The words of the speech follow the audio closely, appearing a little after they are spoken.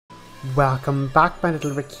Welcome back, my little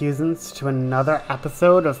recusants, to another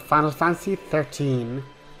episode of Final Fantasy 13.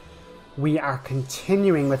 We are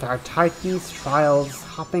continuing with our Titans trials,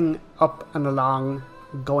 hopping up and along,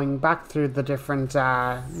 going back through the different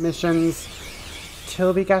missions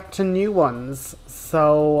till we get to new ones.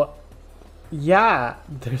 So, yeah,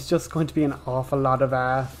 there's just going to be an awful lot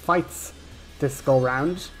of fights this go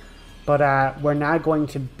round. But we're now going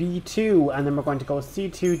to B2, and then we're going to go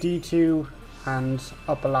C2, D2, and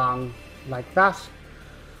up along like that.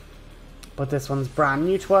 But this one's brand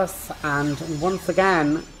new to us, and once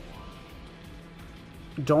again,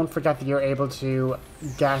 don't forget that you're able to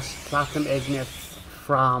get platinum ignites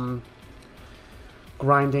from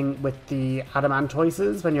grinding with the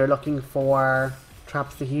adamantoises when you're looking for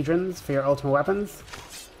trapezohedrons for your ultimate weapons.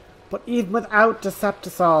 But even without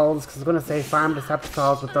Deceptisols, because I was going to say farm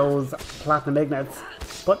Deceptisols with those platinum ignites,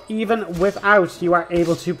 but even without, you are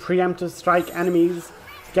able to preemptive strike enemies,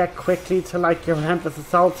 get quickly to like your relentless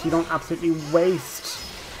assault. You don't absolutely waste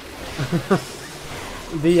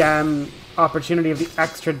the opportunity of the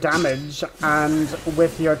extra damage, and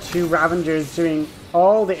with your two Ravengers doing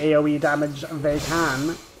all the AoE damage they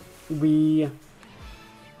can, we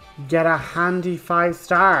get a handy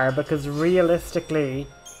 5-star, because realistically,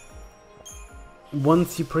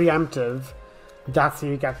 once you preemptive, that's how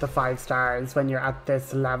you get the 5 stars when you're at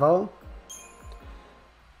this level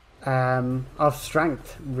of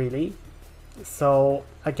strength, really. So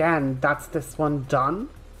again, that's this one done,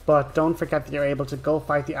 but don't forget that you're able to go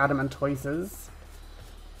fight the adamantoises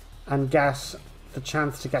and get the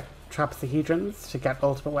chance to get trapezohedrons to get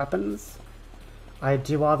ultimate weapons. I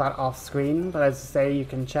do all that off screen, but as I say, you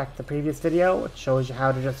can check the previous video. It shows you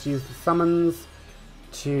how to just use the summons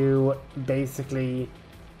to basically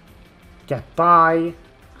get by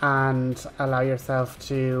and allow yourself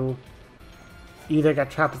to either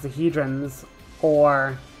get trapezohedrons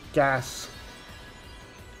or get,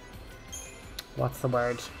 what's the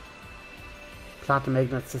word, platinum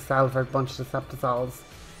ignites to sell for a bunch of Deceptisols.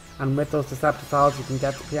 And with those Deceptisols you can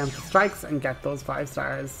get the preemptive strikes and get those 5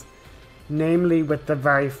 stars. Namely, with the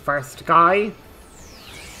very first guy,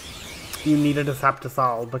 you need a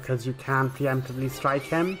Deceptisol because you can't preemptively strike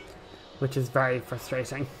him, which is very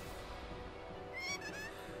frustrating.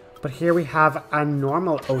 But here we have a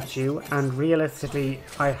normal Ochu, and realistically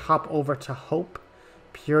I hop over to Hope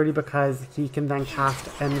purely because he can then cast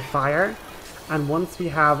Fire. And once we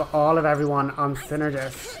have all of everyone on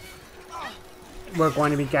Synergist, we're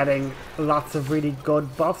going to be getting lots of really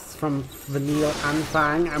good buffs from Vanille and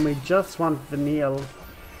Fang, and we just want Vanille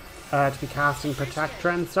to be casting Protector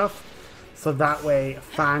and stuff, so that way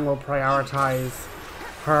Fang will prioritize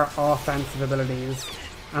her offensive abilities.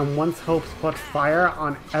 And once Hope's put fire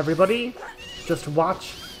on everybody, just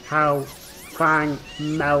watch how Fang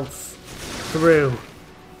melts through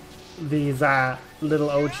these little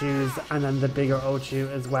Ochus and then the bigger Ochu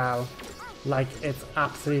as well. Like, it's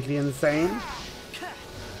absolutely insane.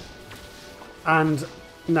 And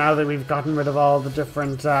now that we've gotten rid of all the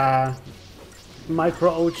different micro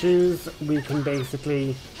Ochus, we can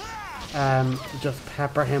basically just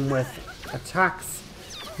pepper him with attacks.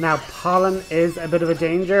 Now, Pollen is a bit of a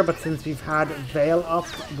danger, but since we've had Veil up,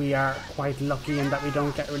 we are quite lucky in that we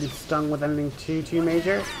don't get really stung with anything too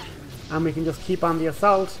major. And we can just keep on the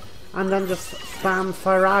assault, and then just spam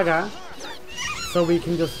Firaga, so we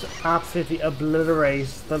can just absolutely obliterate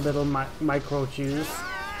the little micro Ochus.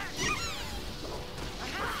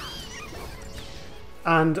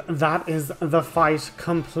 And that is the fight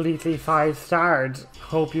completely 5-starred.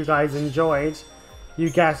 Hope you guys enjoyed. You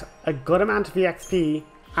get a good amount of EXP,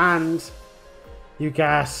 and you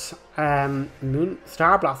get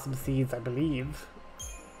Star Blossom Seeds, I believe.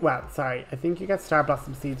 Well, sorry, I think you get Star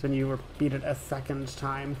Blossom Seeds when you repeat it a second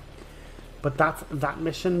time. But that's that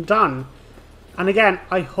mission done. And again,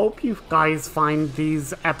 I hope you guys find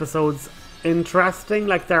these episodes interesting.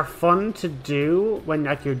 Like, they're fun to do when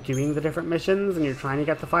like you're doing the different missions and you're trying to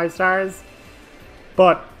get the 5 stars.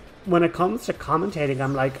 But when it comes to commentating,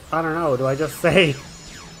 I'm like, I don't know, do I just say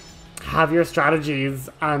have your strategies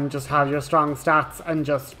and just have your strong stats and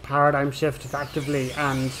just paradigm shift effectively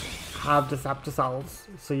and have Deceptisols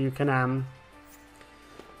so you can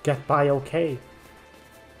get by okay?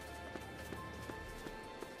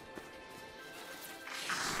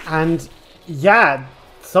 And yeah,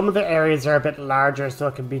 some of the areas are a bit larger, so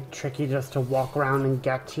it can be tricky just to walk around and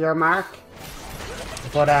get to your mark.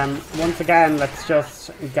 But once again, let's just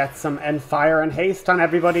get some Fire and Haste on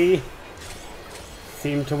everybody.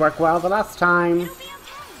 Seemed to work well the last time.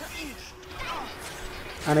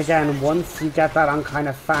 And again, once you get that on kind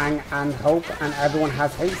of Fang and Hope and everyone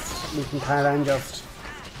has haste, we can kind of then just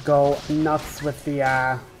go nuts with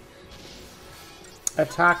the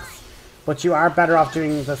attacks, but you are better off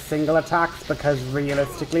doing the single attacks because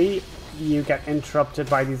realistically you get interrupted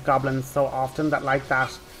by these goblins so often that like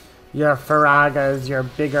that your Faragas, your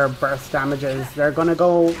bigger burst damages, they're gonna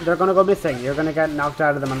go missing. You're gonna get knocked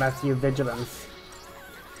out of them unless you vigilance.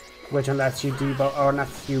 Which unless you debuff or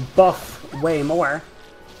unless you buff way more,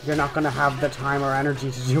 you're not gonna have the time or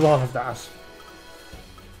energy to do all of that.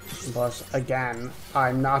 But again,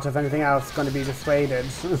 I'm not, if anything else, going to be dissuaded.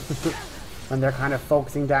 When they're kind of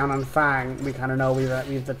focusing down on Fang, we kind of know we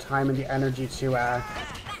have the time and the energy to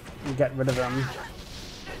get rid of them.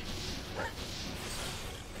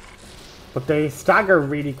 But they stagger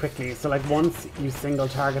really quickly, so like once you single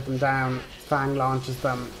target them down, Fang launches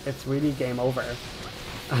them, it's really game over.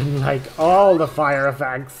 And like all the fire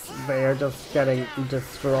effects, they are just getting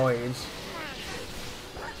destroyed.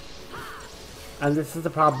 And this is the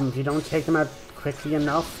problem, if you don't take them out quickly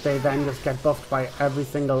enough, they then just get buffed by every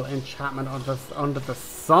single enchantment under the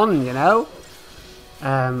sun, you know?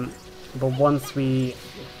 But once we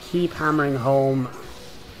keep hammering home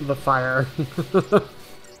the fire,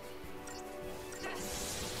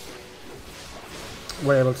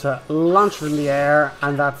 we're able to launch it in the air,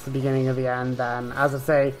 and that's the beginning of the end then. As I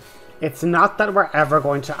say, it's not that we're ever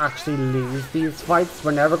going to actually lose these fights.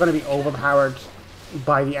 We're never going to be overpowered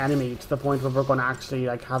by the enemy to the point where we're going to actually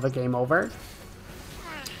like have a game over.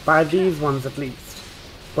 By these ones at least.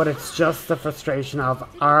 But it's just the frustration of,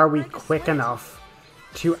 are we quick enough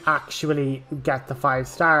to actually get the 5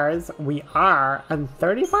 stars? We are, and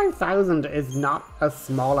 35,000 is not a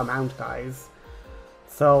small amount, guys.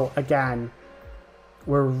 So again,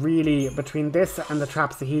 we're really, between this and the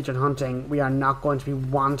Trapsahedron hunting, we are not going to be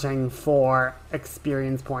wanting for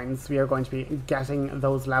experience points. We are going to be getting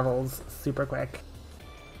those levels super quick.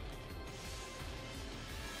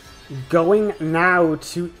 Going now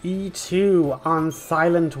to E2 on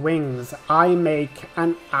Silent Wings, I make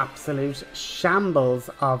an absolute shambles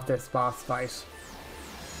of this boss fight.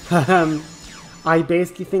 I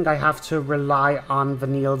basically think I have to rely on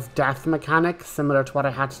Vanille's death mechanic, similar to what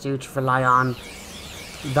I had to do to rely on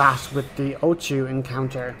that with the Ochu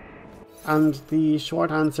encounter. And the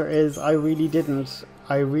short answer is I really didn't.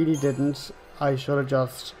 I should have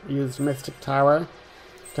just used Mystic Tower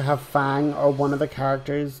to have Fang or one of the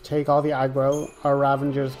characters take all the aggro. Our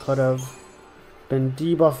Ravengers could have been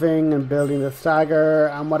debuffing and building the stagger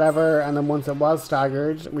and whatever, and then once it was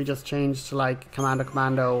staggered, we just changed to like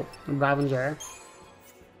Commando Ravenger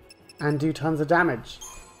and do tons of damage.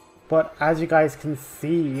 But as you guys can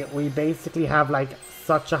see, we basically have like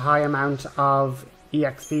such a high amount of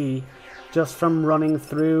EXP just from running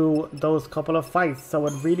through those couple of fights. So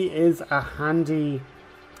it really is a handy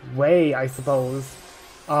way, I suppose,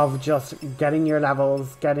 of just getting your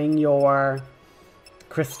levels, getting your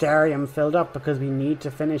Crystarium filled up, because we need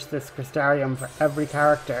to finish this Crystarium for every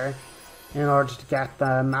character in order to get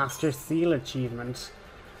the Master Seal achievement.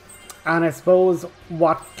 And I suppose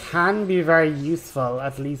what can be very useful,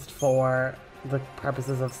 at least for the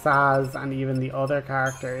purposes of Saz and even the other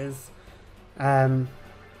characters, I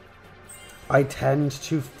tend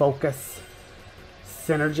to focus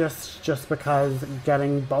Synergist just because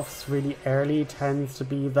getting buffs really early tends to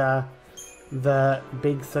be the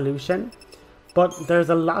big solution. But there's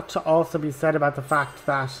a lot to also be said about the fact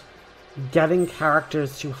that getting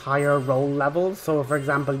characters to higher role levels, so for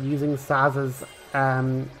example using Saz's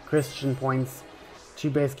Christian points to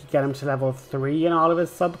basically get him to level 3 in all of his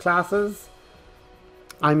subclasses,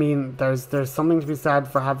 I mean there's something to be said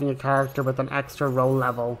for having a character with an extra role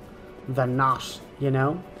level than not, you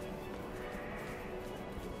know?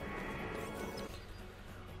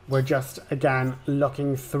 We're just, again,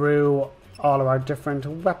 looking through all of our different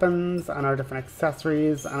weapons and our different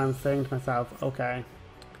accessories, and I'm saying to myself, okay,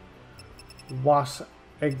 what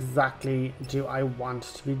exactly do I want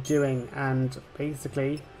to be doing? And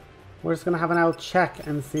basically, we're just going to have an old check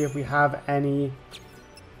and see if we have any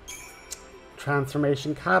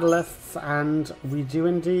transformation catalysts, and we do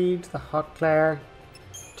indeed. The Hot Claire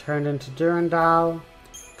turned into Durandal,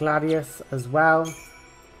 Gladius as well,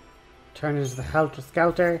 turned into the Helter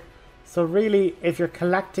Skelter. So really, if you're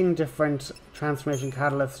collecting different transformation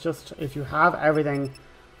catalysts, just if you have everything,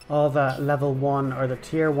 all the level 1 or the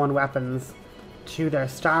tier 1 weapons to their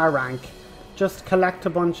star rank, just collect a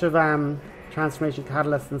bunch of transformation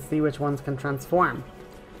catalysts and see which ones can transform.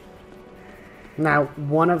 Now,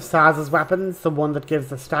 one of Saz's weapons, the one that gives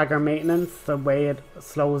the stagger maintenance, the way it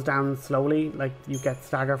slows down slowly, like you get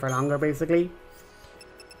stagger for longer basically,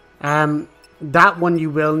 that one you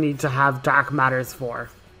will need to have dark matters for.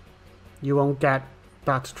 You won't get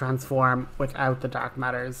that to transform without the dark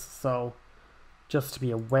matters, so just to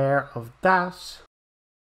be aware of that.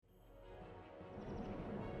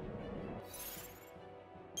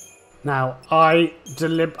 Now,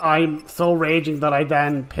 I'm so raging that I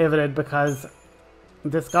then pivoted because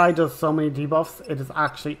this guy does so many debuffs, it is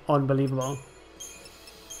actually unbelievable.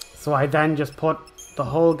 So I then just put the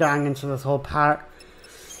whole gang into this whole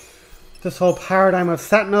paradigm of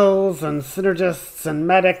sentinels and synergists and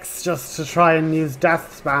medics just to try and use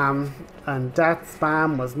death spam. And death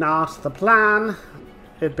spam was not the plan.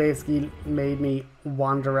 It basically made me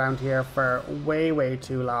wander around here for way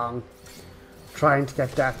too long trying to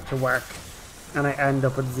get death to work, and I end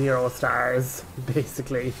up with 0 stars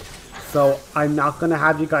basically. So I'm not going to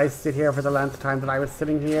have you guys sit here for the length of time that I was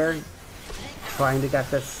sitting here trying to get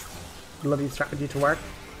this bloody strategy to work.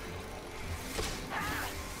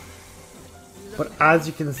 But as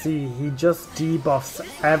you can see, he just debuffs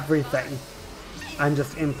everything and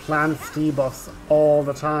just implants debuffs all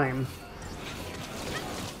the time.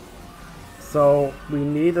 So we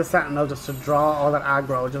need the Sentinel just to draw all that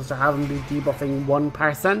aggro, just to have him be debuffing one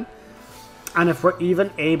person. And if we're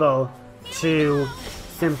even able to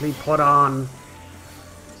simply put on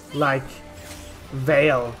like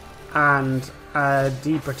Veil and a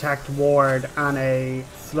deep protect ward and a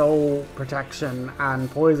slow protection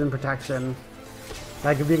and poison protection,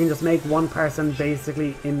 like if we can just make one person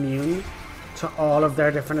basically immune to all of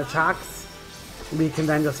their different attacks, we can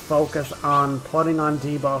then just focus on putting on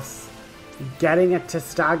debuffs, getting it to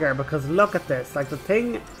stagger, because look at this, like the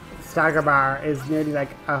thing stagger bar is nearly like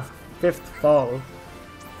a 5th full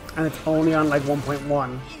and it's only on like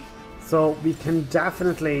 1.1, so we can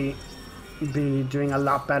definitely be doing a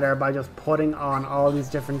lot better by just putting on all these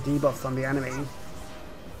different debuffs on the enemy.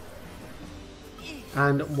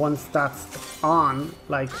 And once that's on,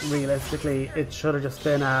 like realistically it should have just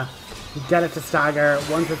been a get it to stagger.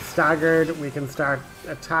 Once it's staggered, we can start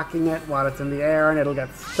attacking it while it's in the air and it'll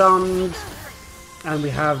get stunned. And we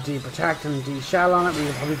have de-protect and de-shell on it. We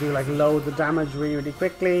can probably do like loads of damage really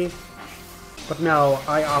quickly. But no,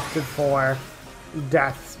 I opted for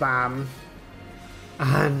death spam.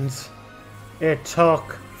 And it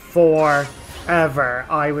took forever.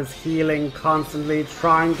 I was healing constantly,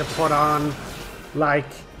 trying to put on like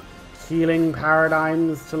healing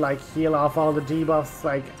paradigms to like heal off all the debuffs.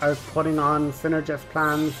 Like I was putting on synergist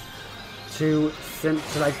plans to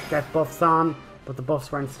like get buffs on, but the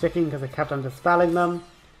buffs weren't sticking because I kept on dispelling them.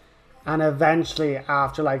 And eventually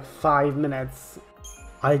after like 5 minutes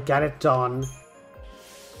I get it done.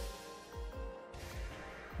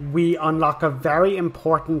 We unlock a very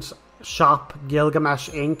important shop, Gilgamesh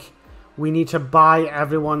Inc. We need to buy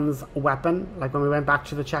everyone's weapon. Like when we went back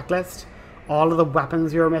to the checklist, all of the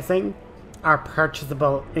weapons we were missing are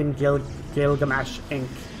purchasable in Gilgamesh Inc.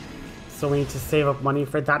 So we need to save up money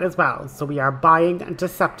for that as well. So we are buying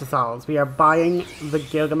Deceptisols. We are buying the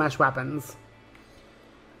Gilgamesh weapons.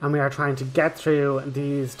 And we are trying to get through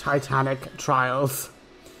these Titanic trials.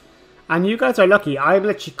 And you guys are lucky. I'm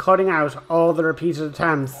literally cutting out all the repeated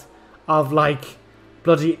attempts of like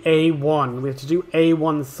bloody A1. We have to do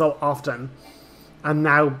A1 so often. And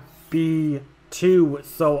now B2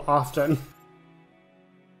 so often.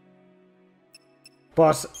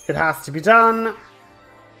 But it has to be done.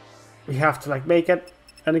 We have to like make it.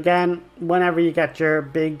 And again, whenever you get your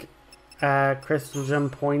big crystal gem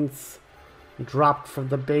points dropped from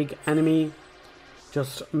the big enemy,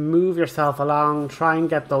 just move yourself along, try and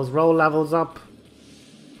get those roll levels up.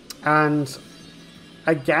 And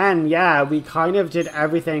again, yeah, we kind of did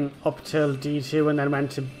everything up till D2 and then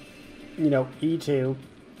went to, you know, E2.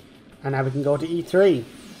 And now we can go to E3.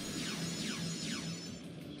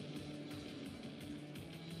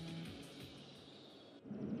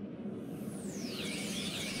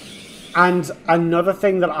 And another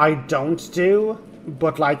thing that I don't do,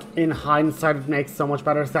 but like in hindsight it makes so much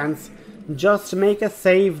better sense, just make a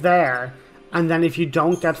save there, and then if you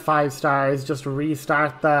don't get 5 stars, just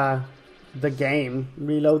restart the game,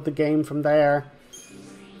 reload the game from there,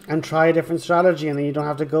 and try a different strategy, and then you don't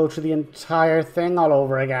have to go through the entire thing all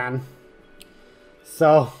over again.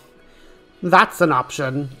 So that's an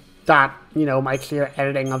option that, you know, my clear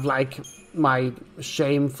editing of like my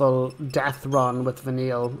shameful death run with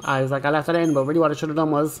Vanille, I was like, I left that in, but really what I should have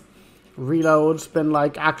done was reload, been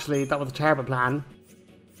like, actually that was a terrible plan,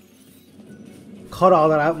 cut all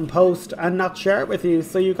that out in post and not share it with you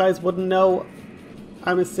so you guys wouldn't know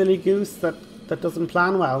I'm a silly goose that doesn't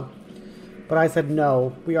plan well. But I said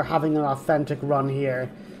no, we are having an authentic run here,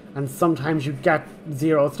 and sometimes you get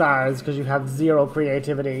 0 stars because you have 0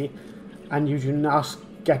 creativity and you do not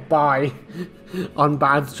get by on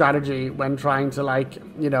bad strategy when trying to, like,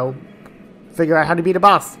 you know, figure out how to beat a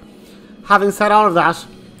boss. Having said all of that,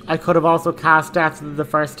 I could have also cast death in the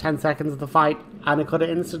first 10 seconds of the fight and it could have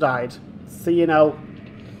insta-died. So, you know,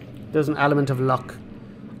 there's an element of luck.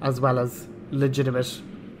 as well as legitimate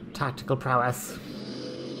tactical prowess.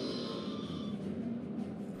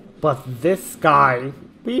 But this guy,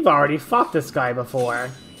 we've already fought this guy before.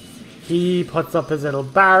 He puts up his little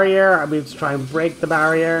barrier, and we have to try and break the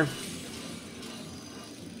barrier.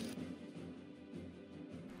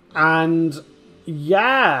 And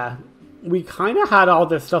yeah, we kind of had all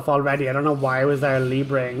this stuff already. I don't know why I was there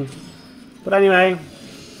Libring. But anyway,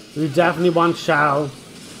 we definitely want Shell.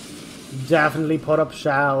 Definitely put up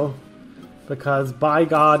Shell. Because by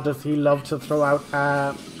God does he love to throw out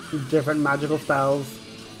different magical spells.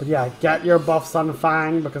 But yeah, get your buffs on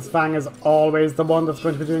Fang, because Fang is always the one that's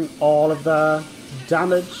going to be doing all of the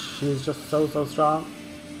damage. She's just so strong.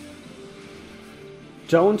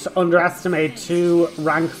 Don't underestimate 2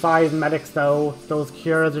 rank 5 medics though. Those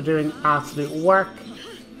cures are doing absolute work.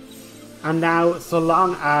 And now, so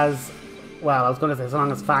long as, well, I was going to say so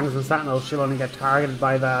long as Fangs and Sentinels, she'll only get targeted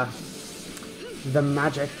by the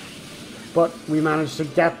magic. But we managed to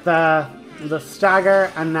get the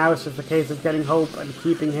stagger, and now it's just a case of getting hope and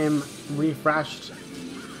keeping him refreshed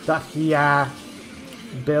that he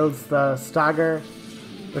builds the stagger,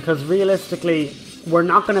 because realistically we're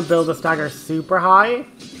not going to build the stagger super high,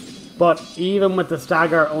 but even with the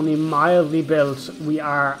stagger only mildly built, we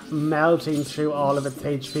are melting through all of its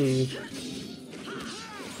HP.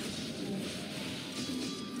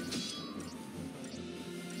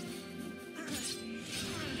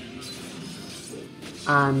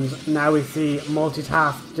 And now we see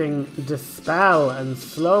multitasking dispel and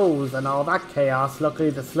slows and all that chaos. Luckily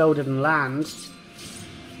the slow didn't land.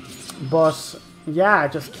 But yeah,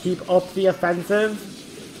 just keep up the offensive.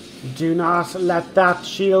 Do not let that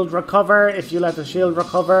shield recover. If you let the shield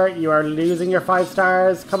recover, you are losing your 5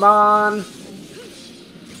 stars. Come on.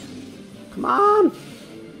 Come on.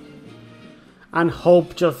 And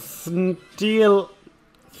Hope just kill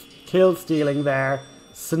stealing there.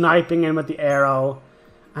 Sniping in with the arrow.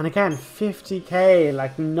 And again, 50k,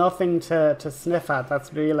 like nothing to sniff at.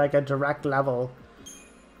 That's really like a direct level.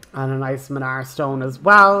 And a nice Minar stone as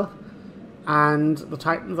well. And the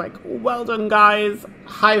Titan's like, well done guys,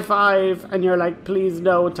 high five. And you're like, please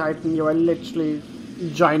no Titan, you are literally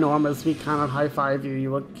ginormous. We cannot high five you, you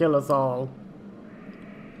will kill us all.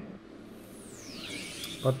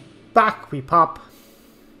 But back we pop.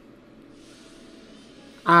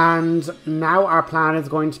 And now our plan is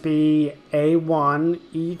going to be A1,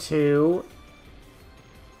 E2,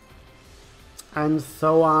 and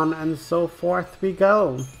so on and so forth we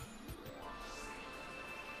go.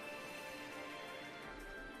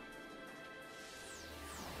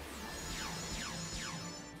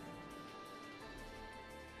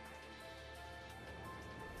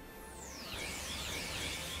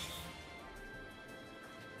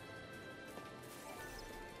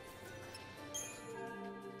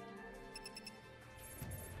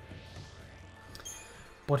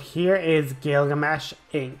 But here is Gilgamesh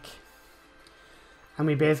Inc. And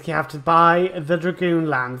we basically have to buy the Dragoon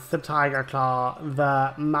Lance, the Tiger Claw,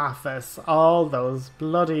 the Maphis, all those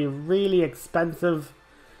bloody, really expensive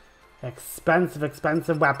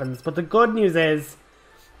weapons. But the good news is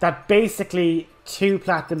that basically 2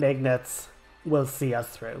 Platinum Ignits will see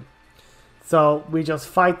us through. So we just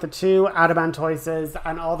fight the 2 Adamantoises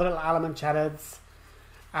and all the little Alamanchetids,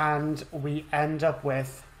 and we end up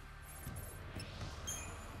with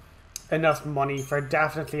enough money for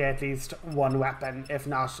definitely at least 1 weapon, if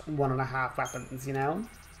not 1.5 weapons, you know?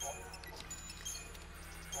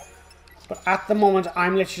 But at the moment,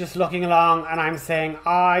 I'm literally just looking along and I'm saying,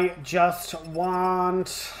 I just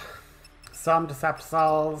want some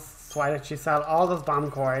Deceptisols. So I literally sell all those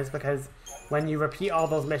bomb cores, because when you repeat all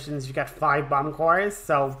those missions, you get 5 bomb cores.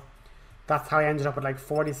 So that's how I ended up with like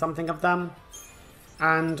 40 something of them.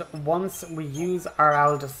 And once we use our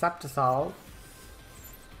Deceptisol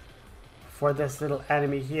for this little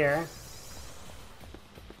enemy here,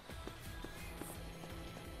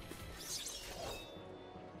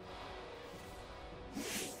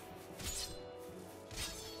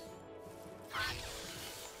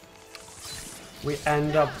 we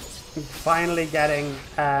end up finally getting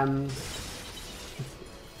the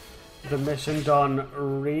mission done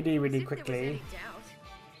really quickly.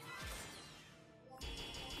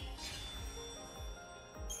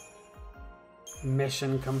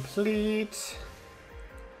 Mission complete.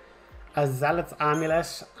 A Zealot's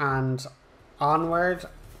Amulet, and onward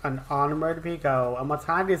we go. And what's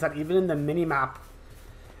handy is that even in the mini-map,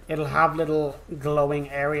 it'll have little glowing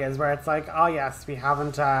areas where it's like, oh yes, we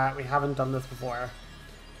haven't done this before.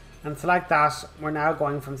 And so like that, we're now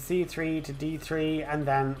going from C3 to D3 and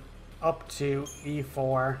then up to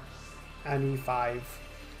E4 and E5.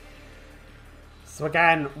 So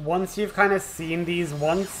again, once you've kind of seen these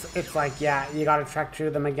once, it's like, yeah, you gotta trek through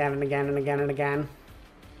them again and again and again and again.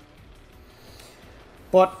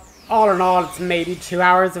 But all in all, it's maybe 2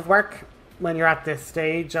 hours of work when you're at this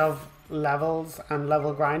stage of levels and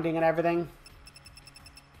level grinding and everything.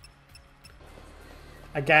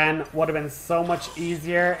 Again, would have been so much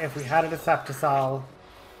easier if we had a Decepticol.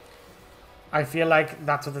 I feel like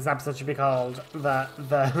that's what this episode should be called. The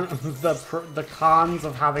cons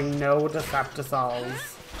of having no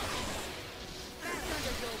Decepticols.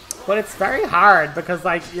 But it's very hard because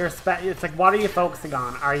like it's like, what are you focusing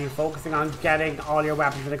on? Are you focusing on getting all your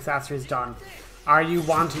weapons and accessories done? Are you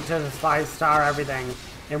wanting to 5-star everything?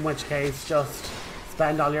 In which case, just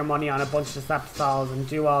spend all your money on a bunch of Decepticols and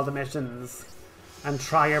do all the missions. And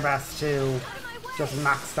try your best to just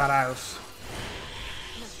max that out.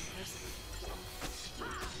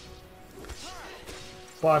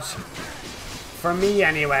 But for me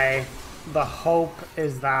anyway, the hope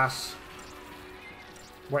is that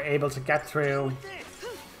we're able to get through,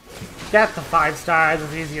 get the 5 stars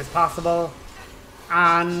as easy as possible,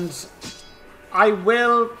 and I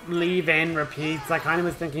will leave in repeats. I kind of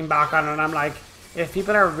was thinking back on it and I'm like, if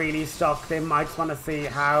people are really stuck, they might just want to see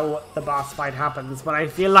how the boss fight happens. But I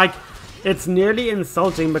feel like it's nearly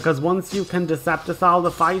insulting because once you can Decepticol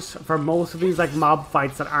the fight for most of these like mob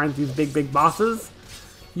fights that aren't these big bosses,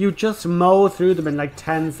 you just mow through them in like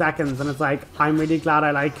 10 seconds. And it's like, I'm really glad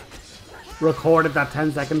I like recorded that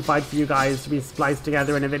 10-second fight for you guys to be spliced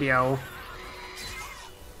together in a video.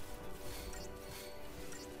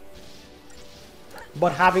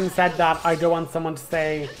 But having said that, I don't want someone to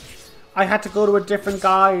say, I had to go to a different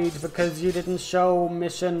guide because you didn't show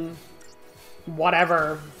mission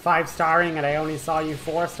whatever 5-starring it. I only saw you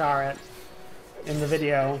 4-star it in the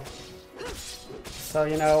video. So,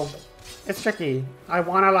 you know, it's tricky. I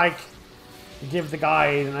want to like give the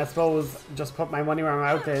guide and I suppose just put my money where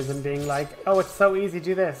my mouth is and being like, oh, it's so easy,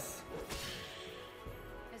 do this.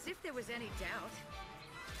 As if there was any doubt.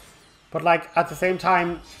 But like at the same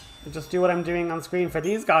time, just do what I'm doing on screen for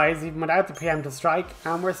these guys, even without the preemptive strike,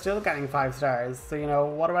 and we're still getting 5 stars. So, you know,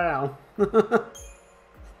 what do I know?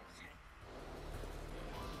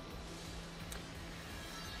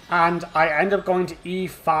 And I end up going to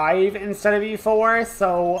E5 instead of E4,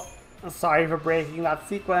 so sorry for breaking that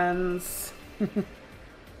sequence.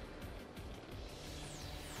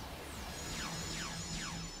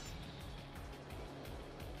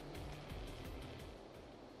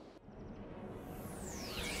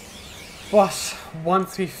 But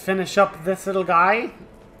once we finish up this little guy,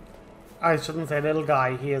 I shouldn't say little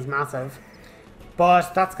guy, he is massive.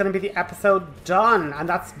 But that's going to be the episode done. And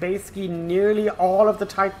that's basically nearly all of the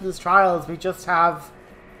Titans trials. We just have,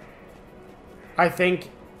 I think,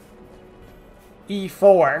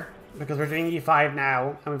 E4, because we're doing E5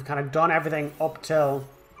 now. And we've kind of done everything up till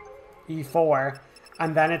E4.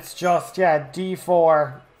 And then it's just, yeah,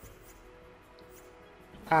 D4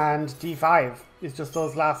 and D5. It's just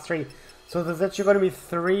those last 3. So there's actually going to be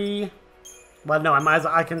 3. Well, no,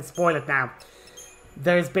 I can spoil it now.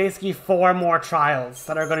 There's basically 4 more trials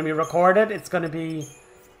that are going to be recorded. It's going to be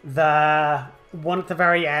the one at the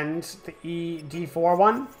very end, the D4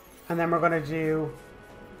 one. And then we're going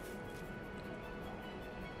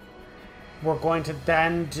to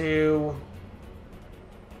then do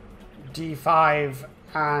D5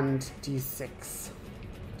 and D6.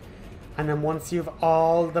 And then once you've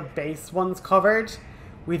all the base ones covered,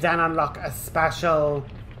 we then unlock a special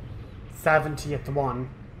 70th one.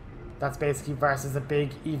 That's basically versus a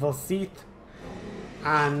big evil Seath.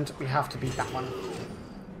 And we have to beat that one.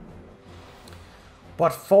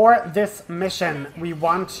 But for this mission, we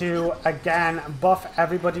want to, again, buff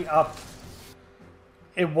everybody up.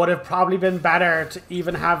 It would have probably been better to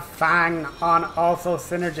even have Fang on also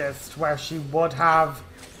Synergist, where she would have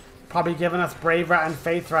probably given us Bravera and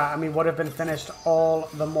Phaethra, and we would have been finished all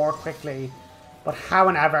the more quickly. But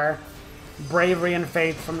however, Bravery and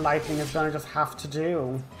Faith from Lightning is going to just have to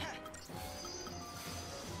do.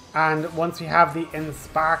 And once we have the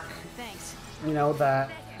Inspark, you know, the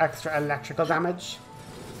extra electrical damage,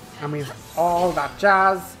 and we've all that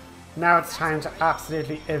jazz, now it's time to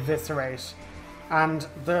absolutely eviscerate. And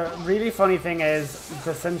the really funny thing is,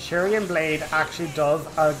 the Centurion Blade actually does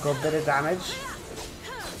a good bit of damage.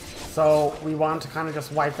 So we want to kind of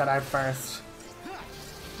just wipe that out first.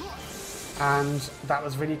 And that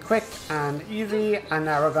was really quick and easy, and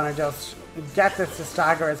now we're going to just get this to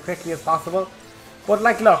stagger as quickly as possible. But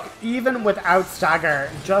like, look, even without stagger,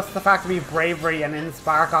 just the fact that we have Bravery and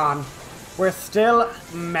Inspark on, we're still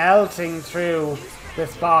melting through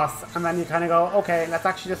this boss. And then you kind of go, okay, let's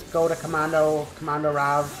actually just go to Commando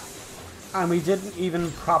Rav. And we didn't even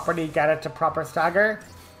properly get it to proper stagger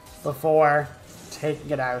before taking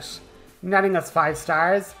it out. Netting us 5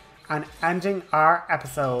 stars and ending our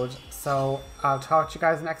episode. So I'll talk to you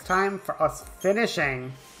guys next time for us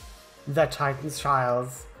finishing the Titans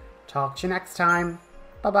Trials. Talk to you next time.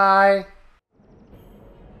 Bye-bye.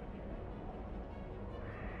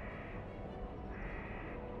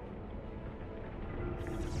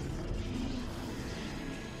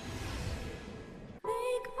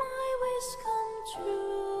 Make my wish come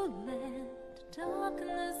true, let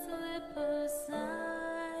darkness slip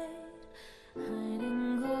aside,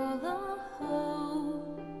 hiding all the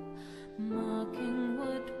hope, marking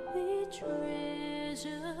what we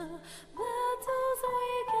treasure.